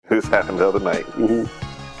this happened the other night.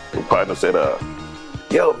 Mm-hmm. My partner said,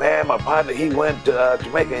 yo, man, my partner, he went to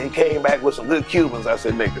Jamaica and he came back with some good Cubans. I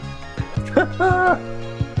said, nigga,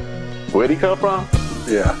 where'd he come from?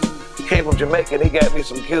 Yeah. He came from Jamaica and he got me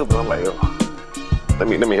some Cubans. I'm like, oh, let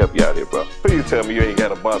me help you out here, bro. Please tell me you ain't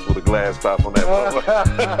got a box with a glass top on that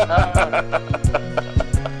motherfucker.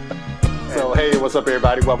 So, hey, what's up,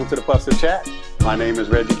 everybody? Welcome to the Positive Chat. My name is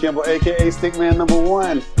Reggie Kimball, a.k.a. Stickman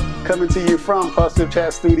 #1, coming to you from Positive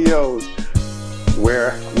Chat Studios,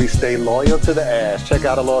 where we stay loyal to the ash. Check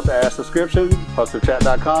out a Loyal to Ash subscription,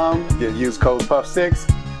 positivechat.com. Use code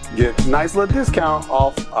PUFF6. Get a nice little discount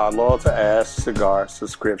off our Loyal to Ash cigar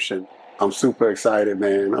subscription. I'm super excited,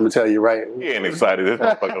 man. I'm going to tell you right. He ain't excited. This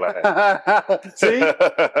motherfucker. See?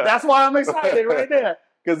 That's why I'm excited right there.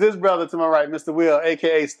 Because this brother to my right, Mr. Will,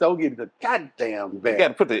 a.k.a. Stogie, the goddamn bear. You got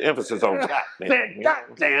to put the emphasis on goddamn.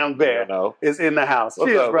 Goddamn bear, you know, is in the house.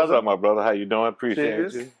 What's Cheers, up, brother. What's up, my brother? How you doing? Appreciate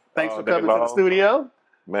Cheers. you. Thanks for coming to the studio.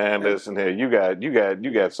 Man, listen here.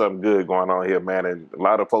 You got something good going on here, man. And a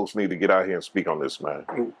lot of folks need to get out here and speak on this, man.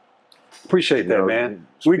 Appreciate that, man.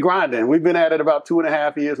 We grinding. We've been at it about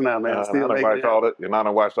 2.5 years now, man. Still I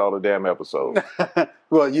done watched all the damn episodes.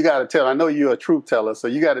 Well, you got to tell. I know you're a truth teller, so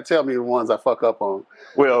you got to tell me the ones I fuck up on.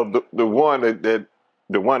 Well, the one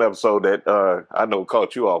episode that I know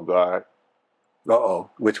caught you off guard.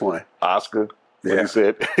 Which one? Oscar. When he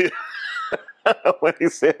said when he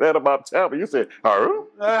said that about Tampa, you said, huh?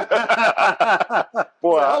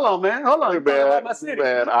 Boy, hold on, man.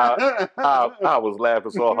 Man, I was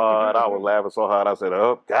laughing so hard. I said,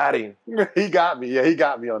 oh, got him. He got me. Yeah, he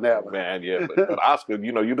got me on that one. Man, yeah. But Oscar,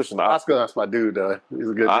 you listen to Oscar. That's my dude, though. He's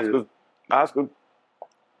a good dude.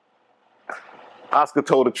 Oscar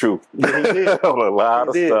told the truth. Yeah, he did. On a lot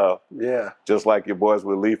of stuff. Yeah. Just like your boys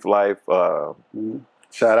with Leaf Life.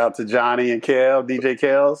 Shout out to Johnny and Kel, DJ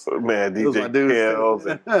Kels. Man, DJ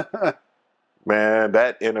Kels. Man,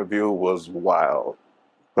 that interview was wild.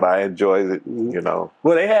 But I enjoyed it, Well,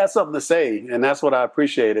 they had something to say, and that's what I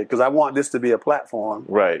appreciated, because I want this to be a platform.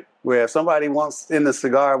 Right. Where if somebody wants, in the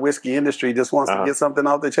cigar whiskey industry, just wants to get something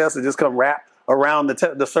off their chest and just come wrap around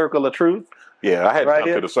the circle of truth. Yeah, I had to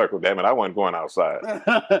come to the circle, damn it. I wasn't going outside.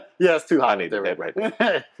 Yeah, it's too hot. I need that right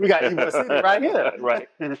there. We got Eva City right here. Right.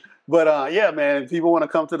 But, yeah, man, if people want to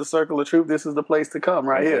come to the circle of truth, this is the place to come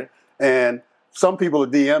right here. And some people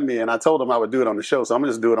would DM me, and I told them I would do it on the show, so I'm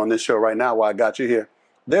going to just do it on this show right now while I got you here.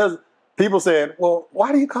 There's people saying, well,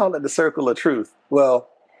 why do you call it the circle of truth? Well,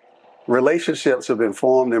 relationships have been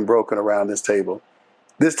formed and broken around this table.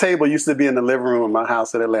 This table used to be in the living room of my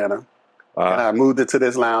house in Atlanta. And I moved it to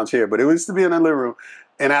this lounge here, but it used to be in the living room.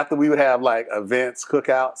 And after we would have like events,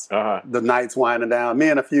 cookouts, the nights winding down, me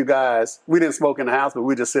and a few guys, we didn't smoke in the house, but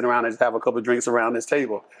we just sit around and just have a couple of drinks around this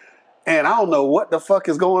table. And I don't know what the fuck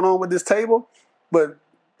is going on with this table, but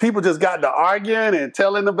people just got to arguing and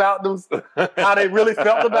telling about them how they really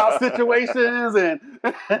felt about situations, and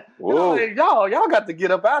y'all got to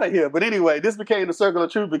get up out of here. But anyway, this became the circle of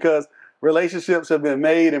truth because relationships have been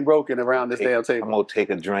made and broken around this damn table. I'm gonna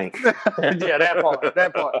take a drink. Yeah,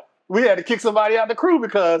 that part. We had to kick somebody out the crew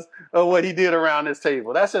because of what he did around this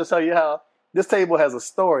table. That's just tell you how this table has a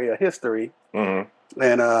story, a history, and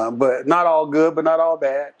but not all good, but not all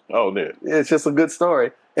bad. Oh, yeah. It's just a good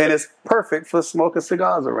story. And it's perfect for smoking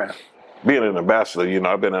cigars around. Being an ambassador,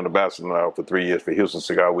 I've been an ambassador now for 3 years for Houston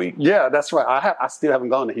Cigar Week. Yeah, that's right. I still haven't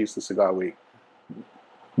gone to Houston Cigar Week.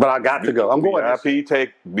 But I got to go. I'm going.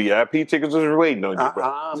 VIP tickets is waiting on you, bro.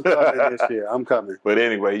 I'm coming this year. I'm coming. But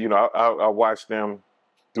anyway, I watched them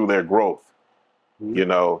through their growth.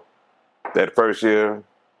 That first year,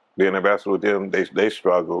 being ambassador with them, they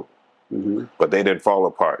struggled, but they didn't fall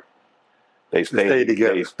apart. They stayed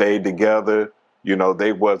together. They stayed together.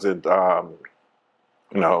 They wasn't,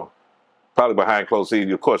 probably behind closed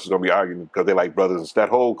seats. Of course, it's going to be arguing because they're like brothers. That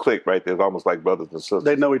whole clique right there is almost like brothers and sisters.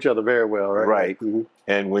 They know each other very well, right? Right. Mm-hmm.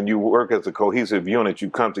 And when you work as a cohesive unit, you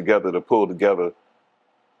come together to pull together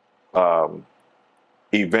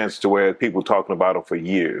events to where people talking about them for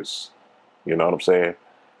years. You know what I'm saying?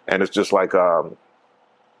 And it's just like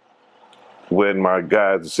when my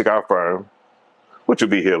guys, the cigar firm, which will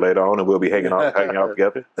be here later on, and we'll be hanging out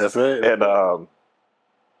together. That's right. And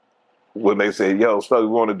when they say, yo, so we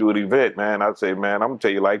want to do an event, man, I'd say, man, I'm going to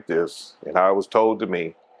tell you like this. And how it was told to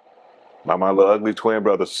me by my little ugly twin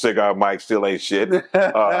brother, Cigar Mike still ain't shit.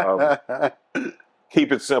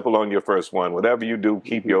 Keep it simple on your first one. Whatever you do,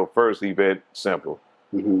 keep your first event simple.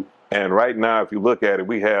 Mm-hmm. And right now, if you look at it,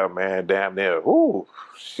 we have, man, damn near,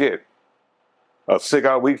 a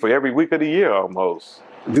cigar week for every week of the year almost.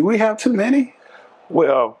 Do we have too many?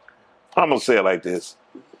 Well, I'm going to say it like this.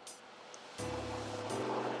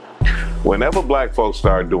 Whenever black folks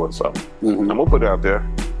start doing something, I'm gonna put it out there.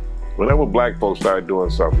 Whenever black folks start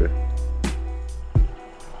doing something,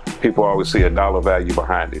 people always see a dollar value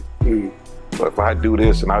behind it. But if I do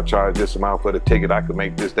this and I charge this amount for the ticket, I can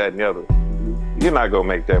make this, that, and the other. You're not gonna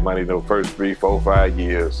make that money in the first 3, 4, 5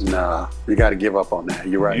 years. Nah, you got to give up on that.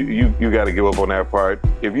 You're right. You got to give up on that part.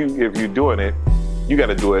 If you're doing it, you got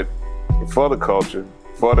to do it for the culture,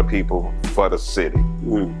 for the people, for the city.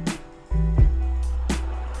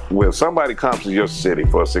 When somebody comes to your city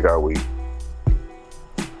for a cigar week,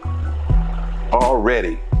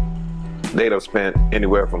 already they'd have spent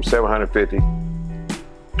anywhere from $750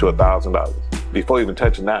 to $1,000 before even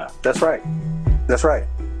touching down. That's right. That's right.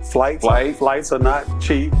 Flights are not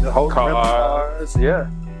cheap. The whole cars, yeah.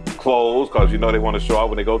 Clothes, because you know they want to show off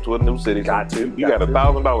when they go to a new city. Got to. You got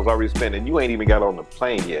 $1,000 already spent, and you ain't even got on the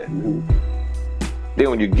plane yet. Then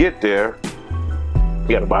when you get there,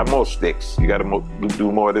 you got to buy more sticks. You got to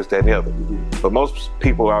do more of this, that, and the other. But most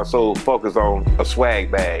people are so focused on a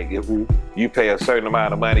swag bag. If you pay a certain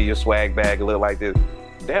amount of money, your swag bag will look like this.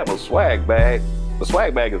 Damn, a swag bag. A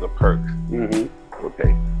swag bag is a perk.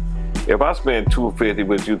 Okay. If I spend $250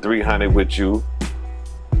 with you, $300 with you,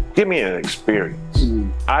 give me an experience.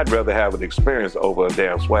 I'd rather have an experience over a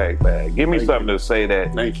damn swag bag. Give me something to say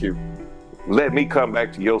that. Thank you. Let me come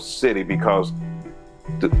back to your city because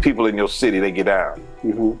the people in your city, they get down.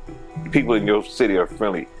 People in your city are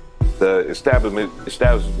friendly. The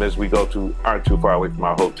establishments we go to aren't too far away from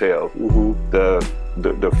our hotels.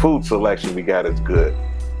 The food selection we got is good.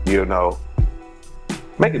 You know,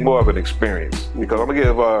 make it more of an experience, because I'm gonna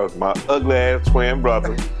give my ugly ass twin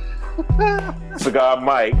brother, Cigar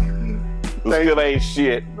Mike, who still ain't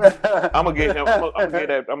shit. I'm gonna get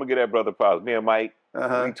that brother props. Me and Mike,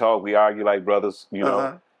 we talk, we argue like brothers. You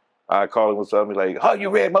know, I call him with something like, "Oh, you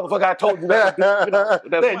red motherfucker! I told you that."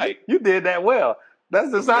 That's Man, Mike. You did that well.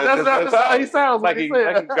 That's the sound. That's how he sounds. Like he's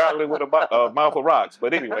gargling with a mouth of rocks.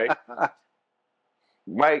 But anyway,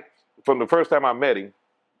 Mike, from the first time I met him,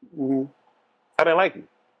 I didn't like him.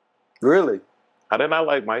 Really? I did not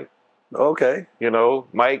like Mike. Okay. You know,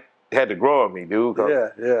 Mike had to grow on me, dude.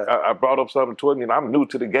 Yeah. I brought up something to him. You know, I'm new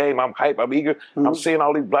to the game. I'm hype. I'm eager. I'm seeing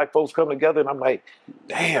all these black folks come together, and I'm like,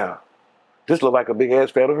 damn, this looks like a big ass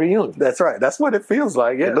family reunion. That's right. That's what it feels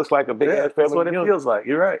like. Yeah. It looks like a big ass family reunion. That's what it feels like.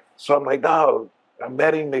 You're right. So I'm like, dog. I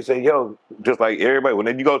met him. They say, yo, just like everybody. When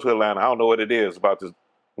you go to Atlanta, I don't know what it is about this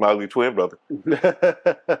my ugly twin brother.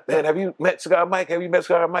 Man, have you met Cigar Mike? Have you met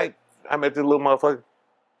Cigar Mike? I met this little motherfucker.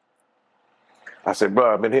 I said,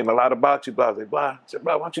 bro, I've been hearing a lot about you, blah, blah, blah. I said,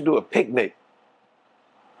 bro, why don't you do a picnic?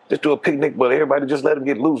 Just do a picnic, but everybody just let them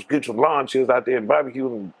get loose, get some lawn chairs out there and barbecue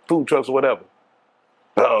and food trucks or whatever.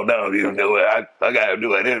 Oh, no, you know what? I got to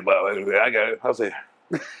do it anyway. I said,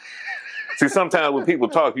 see, sometimes when people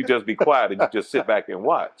talk, you just be quiet and you just sit back and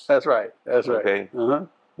watch. That's right. That's right. Okay?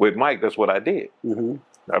 With Mike, that's what I did.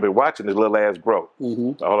 I've been watching his little ass grow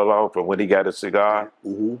all along, from when he got his cigar,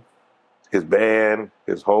 his band,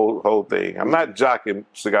 his whole thing. I'm not jocking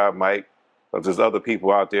Cigar Mike, because there's other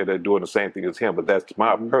people out there that are doing the same thing as him, but that's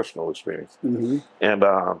my personal experience. And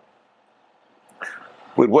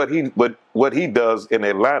with what he does in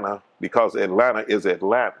Atlanta, because Atlanta is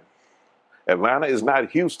Atlanta. Atlanta is not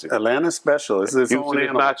Houston. Atlanta's special. It's its Houston own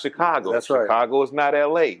is not Chicago. That's right. Chicago is not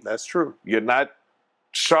LA. That's true. You're not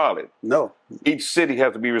Charlotte. No. Each city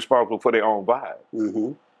has to be responsible for their own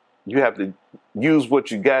vibe. You have to use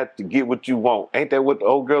what you got to get what you want. Ain't that what the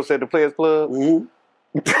old girl said to Players Club?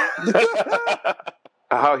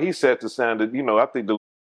 How he said the sound that, you know, I think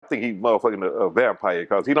he's motherfucking a vampire,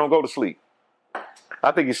 because he don't go to sleep.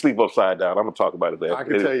 I think he sleep upside down. I'm gonna talk about it later. I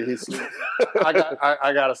can tell you he sleeps.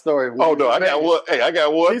 I got a story. Oh no, I got one. Hey, I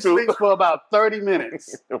got one too. He sleeps for about 30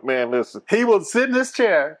 minutes. Man, listen. He will sit in his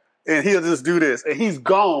chair and he'll just do this, and he's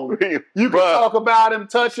gone. You can talk about him,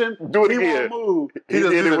 touch him, do it he again. won't move. He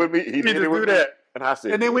did it with me. He did it with me. And I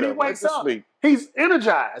said, and then when he wakes up, he's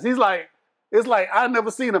energized. He's like, it's like I've never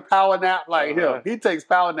seen a power nap like him. He takes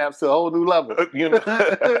power naps to a whole new level. You know,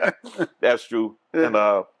 that's true.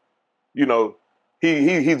 And you know,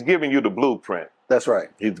 he's giving you the blueprint. That's right.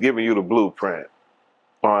 He's giving you the blueprint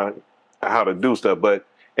on how to do stuff. But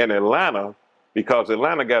in Atlanta, because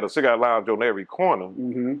Atlanta got a cigar lounge on every corner,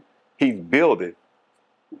 he's building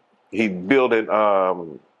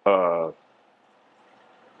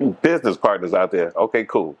business partners out there. Okay,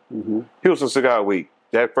 cool. Houston Cigar Week.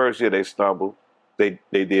 That first year they stumbled. They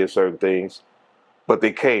did certain things, but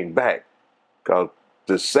they came back. Because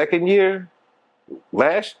the second year,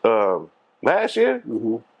 last year,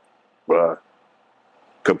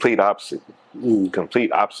 complete opposite.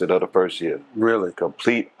 Complete opposite of the first year. Really?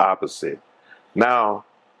 Complete opposite. Now,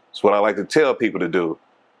 it's what I like to tell people to do.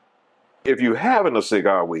 if you're having a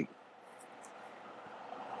cigar week,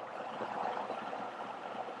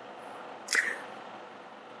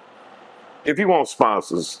 if you want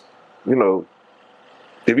sponsors, you know,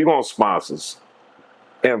 if you want sponsors,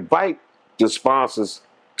 invite the sponsors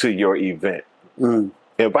to your event. Mm.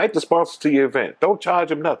 Invite the sponsors to your event. Don't charge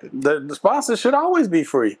them nothing. The sponsors should always be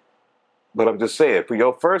free. But I'm just saying, for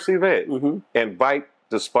your first event, Mm-hmm. invite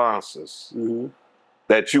the sponsors Mm-hmm.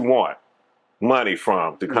 that you want money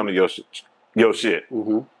from to come to your shit.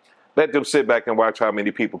 Mm-hmm. Let them sit back and watch how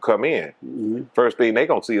many people come in. Mm-hmm. First thing they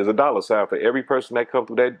gonna see is a dollar sign for every person that come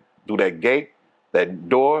through that gate, that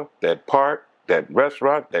door, that park, that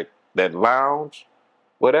restaurant, that lounge,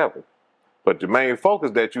 whatever. But the main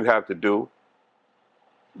focus that you have to do,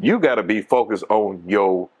 you got to be focused on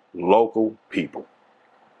your local people.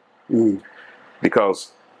 Mm.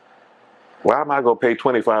 Because why am I going to pay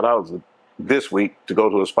 $25 this week to go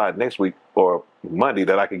to a spot next week or Monday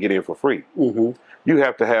that I can get in for free? Mm-hmm. You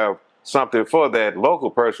have to have something for that local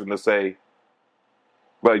person to say,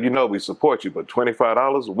 well, you know we support you, but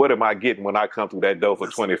 $25, what am I getting when I come through that door for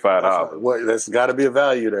 $25? Well, there's got to be a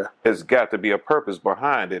value there. There's got to be a purpose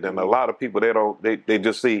behind it. And a lot of people, they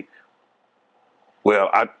just see,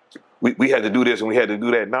 well, we had to do this and we had to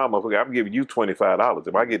do that. Now, motherfucker, I'm giving you $25.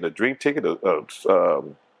 Am I getting a drink ticket?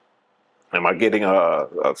 Am I getting a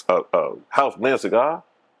house blend cigar?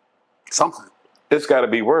 Something. It's got to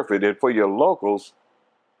be worth it. And for your locals,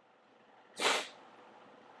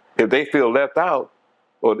 if they feel left out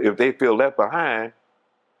or if they feel left behind,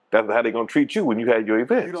 that's how they're going to treat you when you have your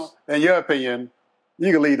events. In your opinion,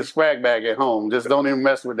 you can leave the swag bag at home. Just don't even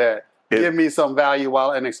mess with that. Give me some value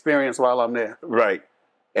and experience while I'm there. Right.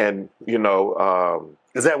 And, you know...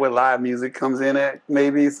 is that where live music comes in at?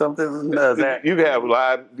 Maybe something? You have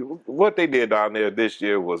live... What they did down there this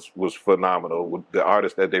year was phenomenal with the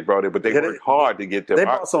artists that they brought in, but they worked hard to get them. They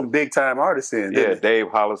brought some big-time artists in, Yeah, Dave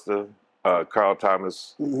Hollister, Carl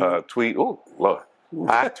Thomas, Tweet. Oh, Lord.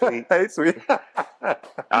 I Tweet. Hey, sweet.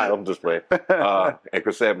 I'm just playing. And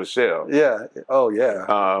Chrisette Michelle. Yeah. Oh, yeah.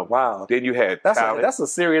 Wow. Then you had that's a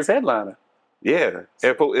serious headliner. Yeah.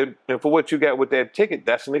 And for what you got with that ticket,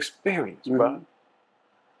 that's an experience, bro.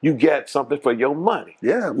 You got something for your money.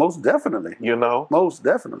 Yeah, most definitely. You know? Most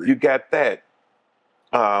definitely. You got that.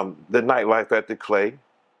 The nightlife at the Clay.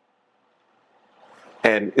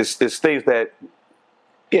 And it's things that,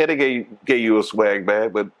 yeah, they gave you a swag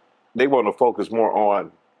bag, but they want to focus more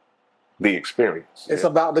on the experience. It's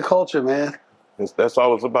about the culture, man. That's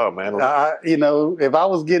all it's about, man. You know, if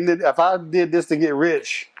I did this to get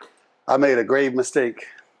rich, I made a grave mistake.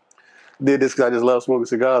 Did this because I just love smoking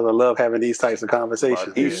cigars. I love having these types of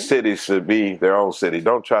conversations. Each city should be their own city.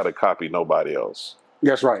 Don't try to copy nobody else.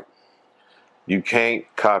 That's right. You can't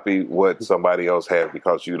copy what somebody else has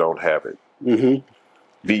because you don't have it. Mm-hmm.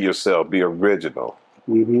 Be yourself. Be original.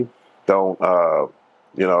 Mm-hmm. Don't,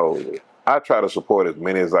 you know, I try to support as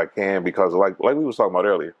many as I can because like we was talking about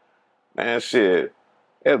earlier, man, shit,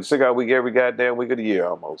 it's cigar week every goddamn week of the year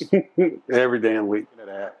almost. Every damn week.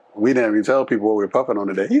 We didn't even tell people what we were puffing on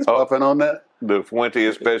today. He's puffing on that. The Fuente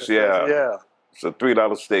Especial. Yeah. It's a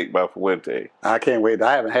 $3 steak by Fuente. I can't wait.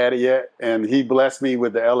 I haven't had it yet. And he blessed me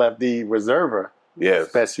with the LFD Reserver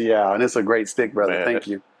Special. And it's a great stick, brother. Man, thank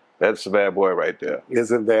you. That's a bad boy right there.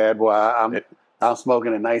 It's a bad boy. I'm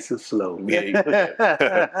smoking it nice and slow.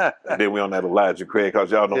 Yeah, and then we on that Elijah Craig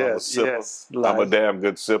because y'all know I'm a sipper. Yes, I'm a damn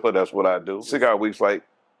good sipper. That's what I do. Cigar week's like,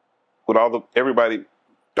 with everybody,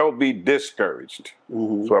 don't be discouraged.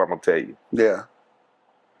 Mm-hmm. That's what I'm going to tell you. Yeah.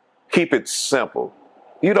 Keep it simple.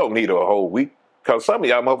 You don't need a whole week because some of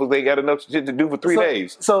y'all motherfuckers ain't got enough shit to do for 3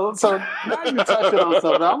 days. So now you're touching on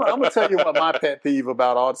something. I'm going to tell you what my pet peeve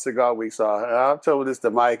about all the cigar weeks are. And I've told this to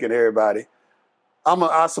Mike and everybody.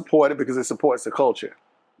 I support it because it supports the culture,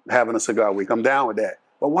 having a cigar week. I'm down with that.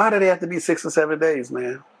 But why do they have to be 6 or 7 days,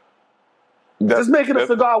 man? Just make it a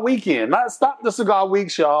cigar weekend. Stop the cigar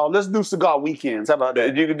weeks, y'all. Let's do cigar weekends. How about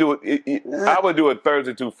that? You can do it. I would do it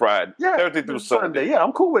Thursday through Friday. Yeah, Thursday through Sunday. Yeah,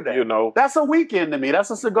 I'm cool with that. You know, that's a weekend to me.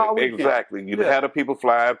 That's a cigar weekend. Exactly. You have the people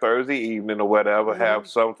fly Thursday evening or whatever. Have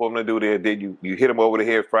something for them to do there. Then you hit them over the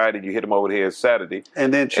head Friday. You hit them over the head Saturday,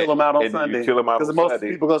 and then chill them out on Sunday. You chill them out because most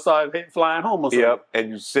people gonna start flying home or something. Yep, and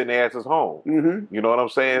you send their asses home. Mm-hmm. You know what I'm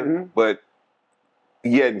saying? Mm-hmm. But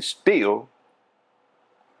yet and still,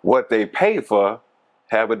 what they pay for.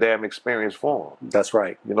 Have a damn experience for them. That's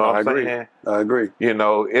right. You know what I'm saying? I agree. You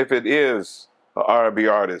know, if it is an R&B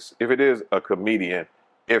artist, if it is a comedian,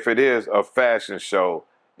 if it is a fashion show,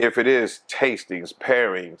 if it is tastings,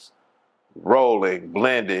 pairings, rolling,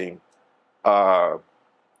 blending,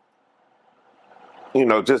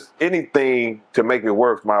 just anything to make it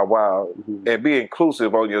worth my while, and be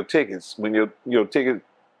inclusive on your tickets. When your ticket,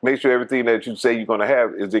 make sure everything that you say you're going to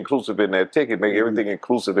have is inclusive in that ticket. Make everything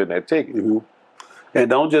inclusive in that ticket. And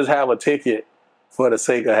don't just have a ticket for the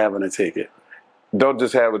sake of having a ticket. Don't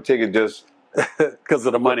just have a ticket just because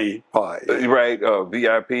of the money part. Right.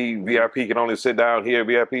 VIP can only sit down here.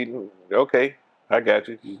 VIP. Okay, I got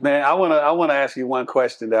you. Man, I wanna ask you one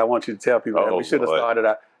question that I want you to tell people that we should have started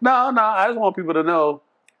out. No, I just want people to know.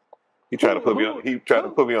 He tried to put me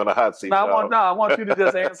on the hot seat. No, I want you to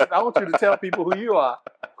just answer. I want you to tell people who you are.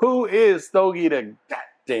 Who is Stogie the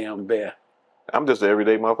goddamn bear? I'm just an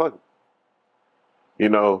everyday motherfucker.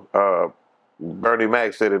 Bernie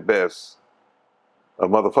Mac said it best. A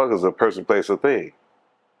motherfucker's a person, place, or thing.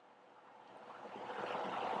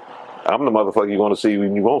 I'm the motherfucker you're going to see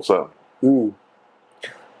when you want something.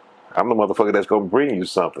 I'm the motherfucker that's going to bring you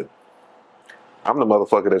something. I'm the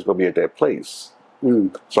motherfucker that's going to be at that place.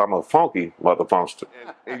 So I'm a funky motherfunkster.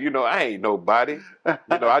 And I ain't nobody. I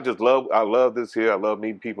love this here. I love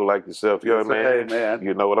meeting people like yourself. You know what I mean? Hey, man.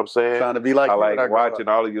 You know what I'm saying? Trying to be like I like watching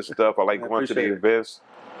all of your stuff. I like going to the events.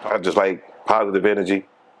 I just like positive energy,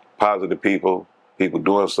 positive people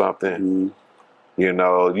doing something. You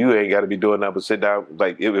ain't got to be doing nothing but sit down.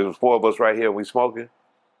 Like, if it was 4 of us right here and we smoking,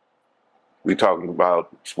 we talking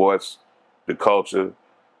about sports, the culture,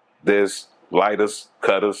 this, lighters,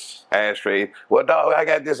 cutters, ashtrays. Well, dog, I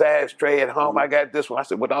got this ashtray at home. I got this one. I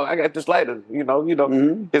said, well, dog, I got this lighter.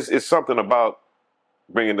 It's something about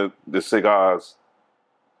bringing the cigars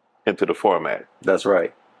into the format. That's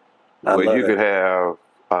right. Where you could have,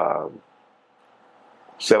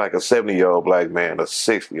 say, like a 70-year-old black man, a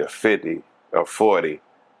 60, a 50, a 40,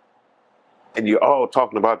 and you're all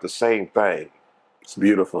talking about the same thing. It's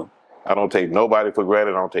beautiful. I don't take nobody for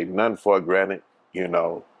granted. I don't take nothing for granted.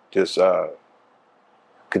 Just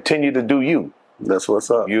continue to do you. That's what's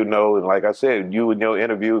up. And like I said, you and your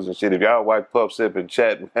interviews and shit, if y'all watch Puff, Sip, and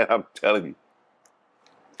Chat, man, I'm telling you.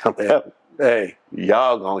 Hey,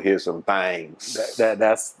 y'all gonna hear some things.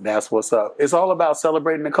 That's what's up. It's all about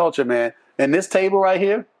celebrating the culture, man. And this table right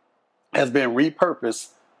here has been repurposed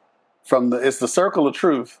it's the circle of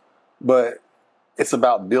truth, but it's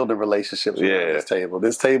about building relationships with this table.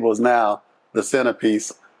 This table is now the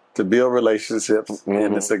centerpiece to build relationships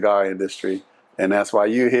in the cigar industry. And that's why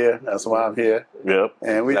you're here. That's why I'm here. Yep.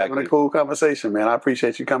 And we're having a cool conversation, man. I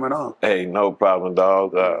appreciate you coming on. Hey, no problem,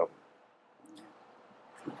 dog.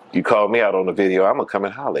 You called me out on the video, I'm going to come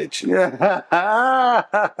and holler at you.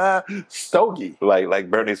 Stogie. Like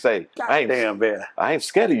Bernie say. Damn, man. I ain't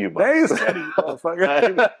scared of you, man. I ain't scared of you,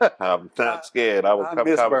 motherfucker. I'm not scared. I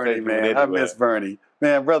miss Bernie, man. Anyway. I miss Bernie.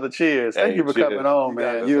 Man, brother, cheers. Thank you for coming on,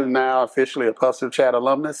 man. You're now officially a Puff Sip Chat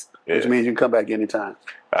alumnus, which means you can come back anytime.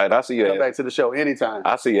 All right, I'll see you. Come back to the show anytime.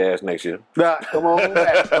 I'll see your ass next year. Come on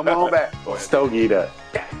back. Come on back. Stogie the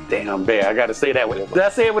goddamn bear. I got to say that. Did I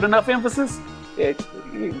say it with enough emphasis? Yeah,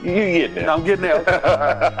 you getting there. I'm getting there.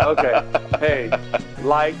 Okay. Hey,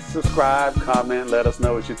 like, subscribe, comment, let us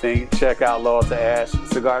know what you think. Check out Law to Ash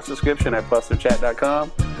cigar subscription at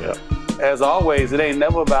puffsipchat.com. Yeah. As always, it ain't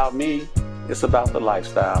never about me. It's about the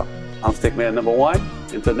lifestyle. I'm Stickman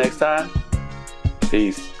 #1. Until next time,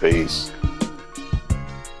 peace. Peace.